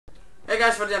Hey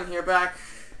guys, what I'm here back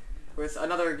with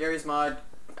another Garry's mod.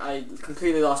 I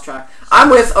completely lost track. I'm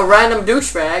with a random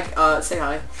douchebag. Say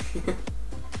hi.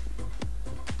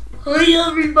 Hi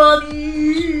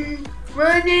everybody!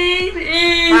 My name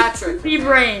is Patrick. Poopy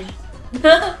Brain.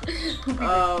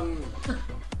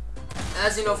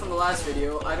 As you know from the last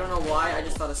video, I don't know why, I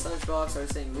just thought of SpongeBob, so I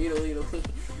was saying Lee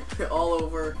all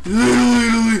over.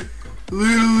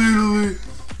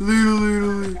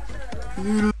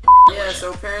 Yeah,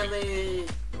 so apparently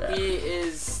he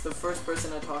is the first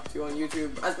person I talked to on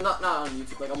YouTube. Not on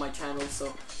YouTube, like on my channel,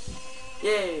 so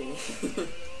yay.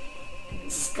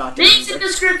 Links in the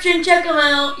description, check him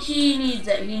out. He needs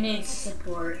it. He needs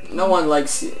support. No one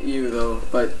likes you though,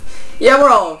 but yeah, we're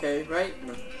all okay, right?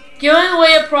 Giving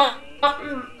away a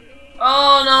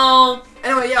Oh no.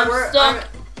 Anyway, yeah, I'm stuck.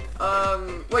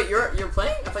 Wait, you're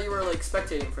playing? I thought you were like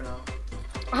spectating for now.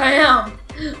 I am.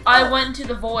 I went to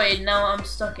the void. Now I'm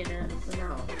stuck in it for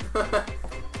now.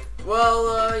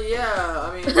 Well, yeah.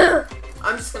 I mean,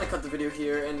 I'm just gonna cut the video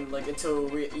here and like until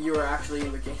you are actually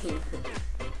in the game.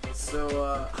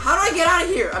 So, how do I get out of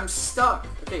here? I'm stuck.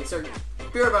 Okay, so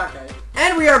be right back, guys.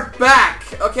 And we are back.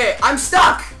 Okay, I'm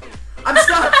stuck. I'm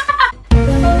stuck.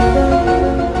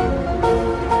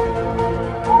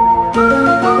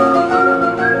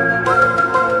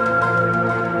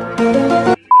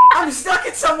 I'm stuck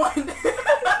at someone.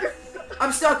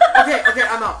 I'm stuck. Okay,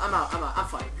 I'm out. I'm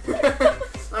fine.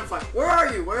 I'm fine. Where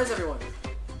are you? Where is everyone?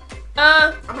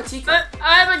 I'm a teacup.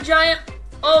 I'm a giant.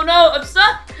 Oh no, I'm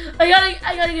stuck. I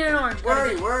gotta get an orange. Where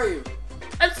are you?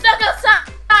 I'm stuck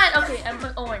outside. Okay, I'm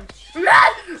an orange.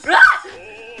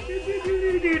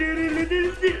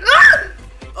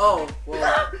 Oh,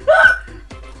 well.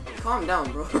 Calm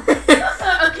down, bro.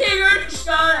 Okay, you're already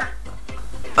shot.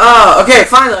 Okay,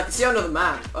 finally, I can see under the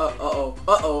map. Uh-oh.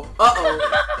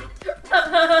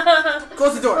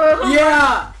 Close the door.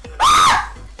 Yeah!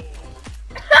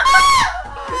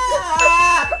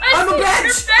 I'm a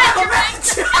bench! I'm a bench!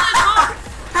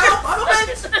 Help! I'm a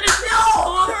bench! No!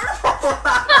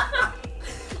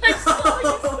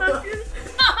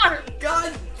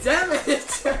 God damn it!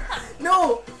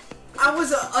 No! I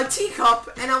was a teacup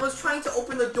and I was trying to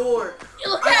open the door.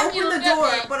 I opened the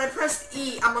door, but I pressed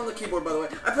E. I'm on the keyboard, by the way.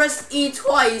 I pressed E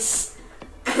twice,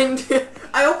 and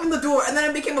I opened the door, and then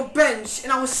I became a bench,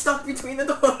 and I was stuck between the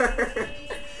door.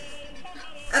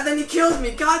 And then he killed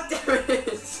me. God damn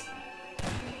it!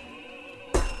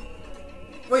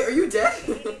 Wait, are you dead?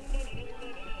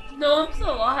 No, I'm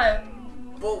still alive.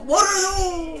 Well, what are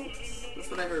those? That's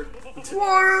what I heard. What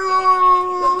are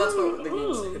those? That's what the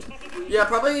game said. Yeah,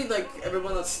 probably like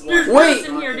everyone that's There's wait,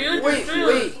 in here, dude. wait,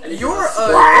 you're in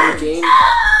the game.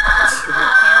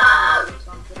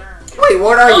 Wait,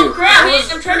 what are you? Oh crap!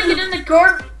 I'm trying to get in the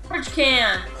garbage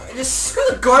can. Just screw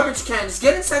the garbage can. Just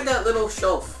get inside that little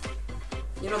shelf.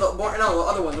 You know the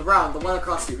other one, the round, the one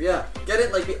across you. Yeah, get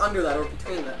it like be under that or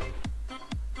between that.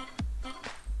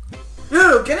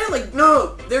 No, get in like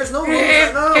no. There's no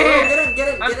rules. No,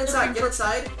 get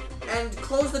inside, and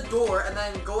close the door, and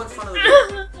then go in front of the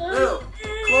door. No,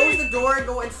 close the door and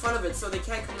go in front of it so they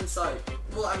can't come inside.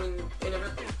 Well, I mean, in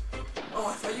everything. Oh,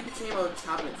 I thought you became a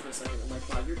cabinet for a second. I'm like,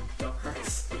 wow, you're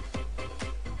dumbass.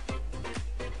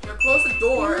 Now close the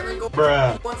door and then go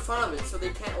in front of it so they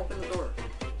can't open the door.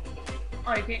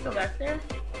 Oh, you can't go back there?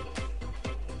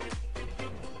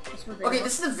 Okay,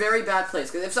 this is a very bad place,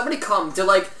 because if somebody comes, they're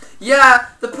like, yeah,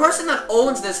 the person that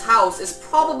owns this house is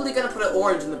probably gonna put an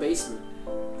orange in the basement.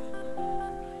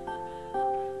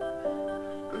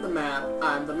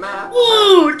 I'm the map.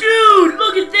 Ooh, dude,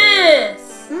 look at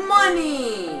this!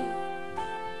 Money!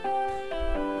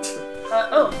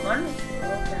 Oh, money?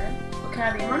 Okay. What can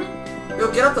I be money?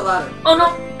 Yo, get up the ladder. Oh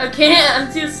no, I can't,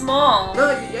 I'm too small.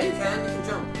 No, yeah, you can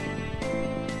jump.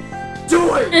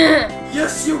 Do it!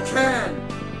 Yes, you can!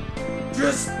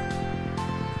 Just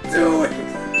do it!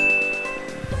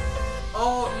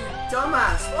 Oh, you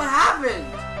dumbass! What happened?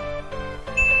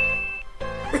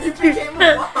 You became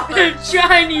a box!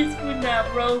 Chinese food now,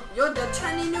 bro. You're the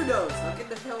Chinese noodles. Now get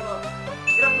the hell up.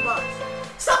 Get up the box.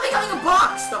 Stop becoming a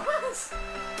box, dumbass!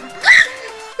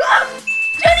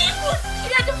 Chinese food!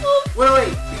 Get the food!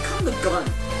 Wait, become the gun.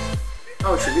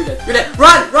 Oh shit, you're dead. You're dead.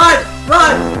 Run!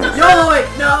 Yo, wait,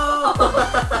 no!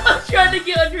 I'm trying to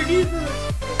get underneath it.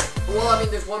 Well, I mean,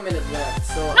 there's 1 minute left,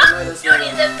 so I No, might as well. dude,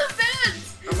 he's in the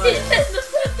fence! He's in the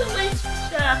ventilation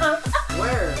shaft!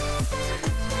 Where?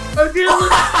 Oh, dude,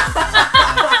 look.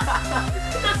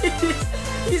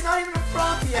 He's not even a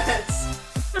prop yet!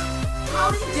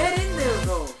 How did he get in there,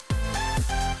 though?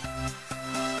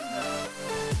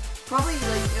 Probably,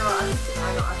 like, you know, I think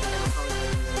I know probably.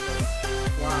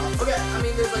 Wow. Okay, I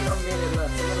mean, there's like a minute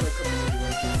left, so I'm gonna cook the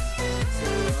video.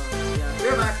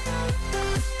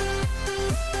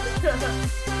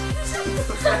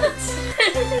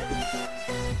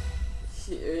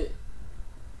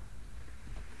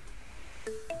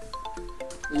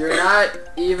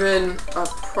 even a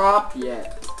prop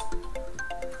yet.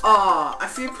 Ah, I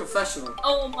feel professional.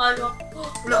 Oh my god.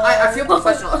 No, I feel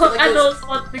professional. I feel like I know it's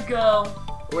about to go.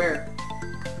 Where?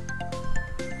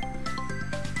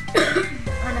 I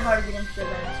know how to get into the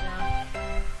vents now.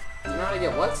 You know how to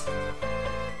get what?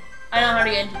 I know how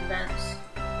to get into the vents.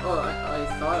 Oh, I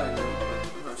thought I knew, but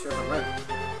I'm not sure if I'm right.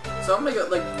 So I'm gonna go,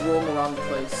 like, roam around the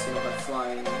place, you know, by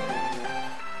flying.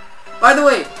 By the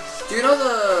way, do you know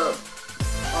the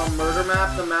murder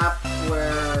map? The map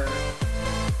where,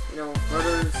 you know,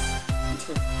 murders...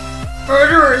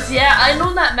 Murderers, yeah, I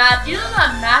know that map. Do you know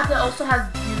that map that also has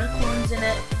unicorns in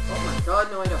it? Oh my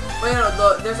god, no, I know. But you know,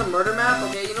 there's a murder map,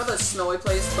 okay? You know the snowy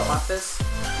place, the office,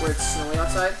 where it's snowy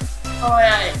outside? Oh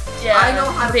yeah, yeah. I know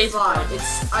how to fly.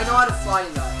 I know how to fly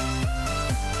in that.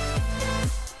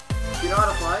 Do you know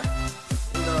how to fly?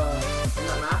 In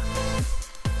that map?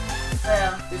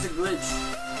 Yeah. There's a glitch.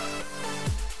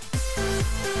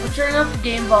 I'm turning up the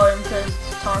game volume because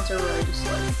taunts are really just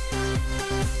like...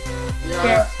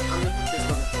 Yeah, I'm making this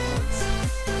one taunts.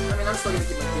 I mean, I'm still gonna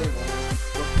keep my game volume.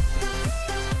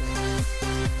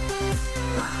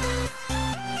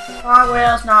 Not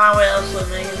whales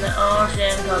swimming in the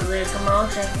ocean cause there's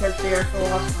commotion cause they're so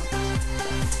awesome.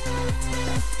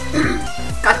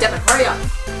 God damn it, hurry up!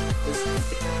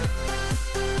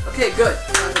 Okay, good.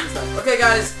 Okay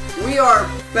guys, we are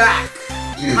back.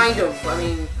 Kind of, I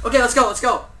mean... Okay, let's go.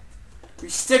 We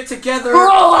stick together.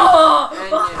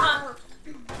 And, yeah.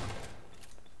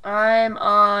 I'm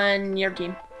on your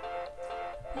team.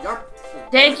 Your team.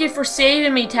 Thank you for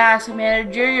saving me, task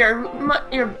manager.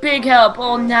 You're big help.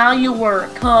 Oh, now you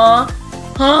work, huh?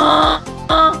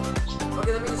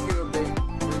 Okay, let me just give you a big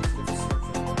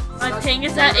description. My ping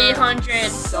is at 800.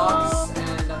 Sucks,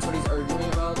 and that's what he's arguing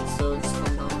about, so just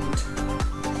calm down.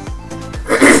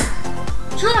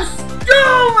 Just do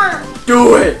it!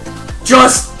 Do it!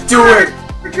 Just do it!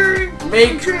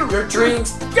 Make true. your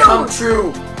dreams come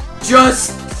true.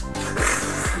 Just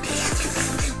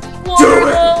do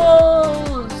it!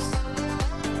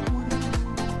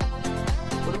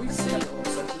 What are we saying all of a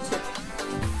sudden?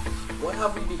 What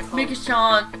have we become? Make a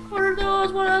Sean. What are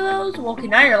those? Well, okay,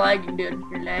 now you're lagging, dude.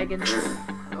 You're lagging.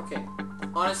 Okay,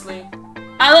 honestly.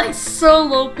 I like so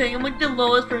low ping. I'm like the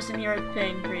lowest person here with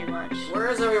ping, pretty much. Where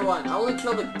is everyone? I only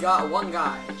killed one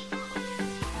guy.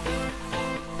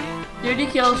 30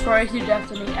 kills, 42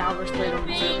 deaths, and 8 hours played on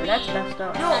the server. That's messed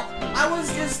up. No, I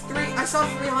was just I saw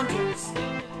 3 hunters.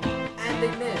 And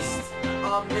they missed.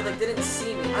 They like didn't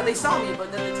see me. They saw me,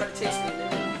 but then they tried to chase me.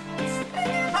 And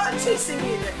they're not chasing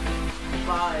me.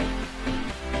 Bye.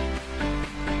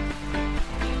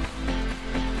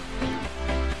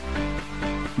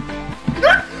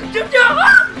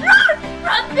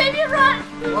 Run, baby, run!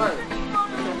 What?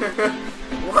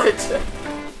 What?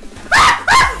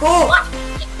 Oh! What?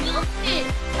 You killed me!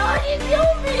 No, you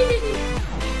killed me!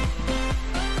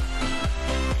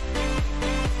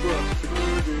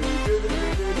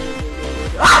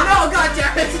 Ah, no! God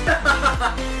damn it!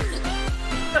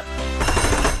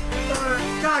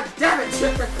 God damn it!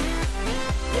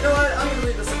 You know what? I'm gonna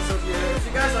leave this episode here. If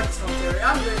you guys like this commentary,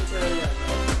 I'm going to,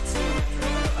 it's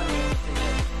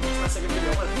my second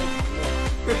video. I want to thank you more.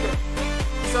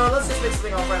 So let's just make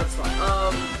something off right on the spot.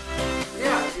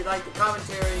 Yeah, if you like the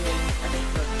commentary, yeah.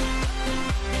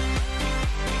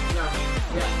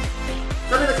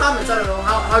 Tell me in the comments. I don't know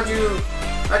how do you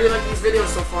like these videos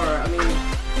so far? I mean,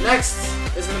 next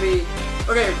is gonna be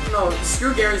no,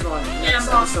 screw Gary's mod next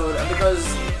episode because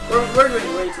we're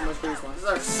doing way too much Gary's mod. This is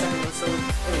our second episode in a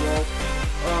row.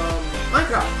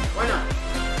 Minecraft, why not?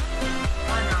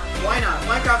 Why not?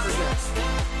 Minecraft is next,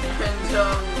 and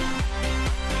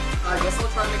I guess I'll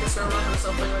try to make a server or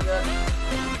something like that.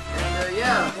 And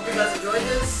yeah, hope you guys enjoyed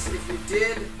this. If you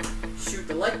did, shoot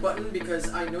the like button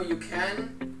because I know you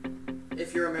can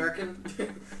if you're American.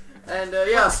 And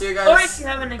yeah, I'll see you guys. Or if you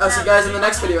have an I'll see you guys in the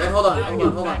next video. And hold on. I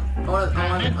want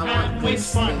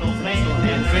this. 3,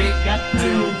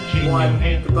 2,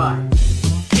 1, goodbye.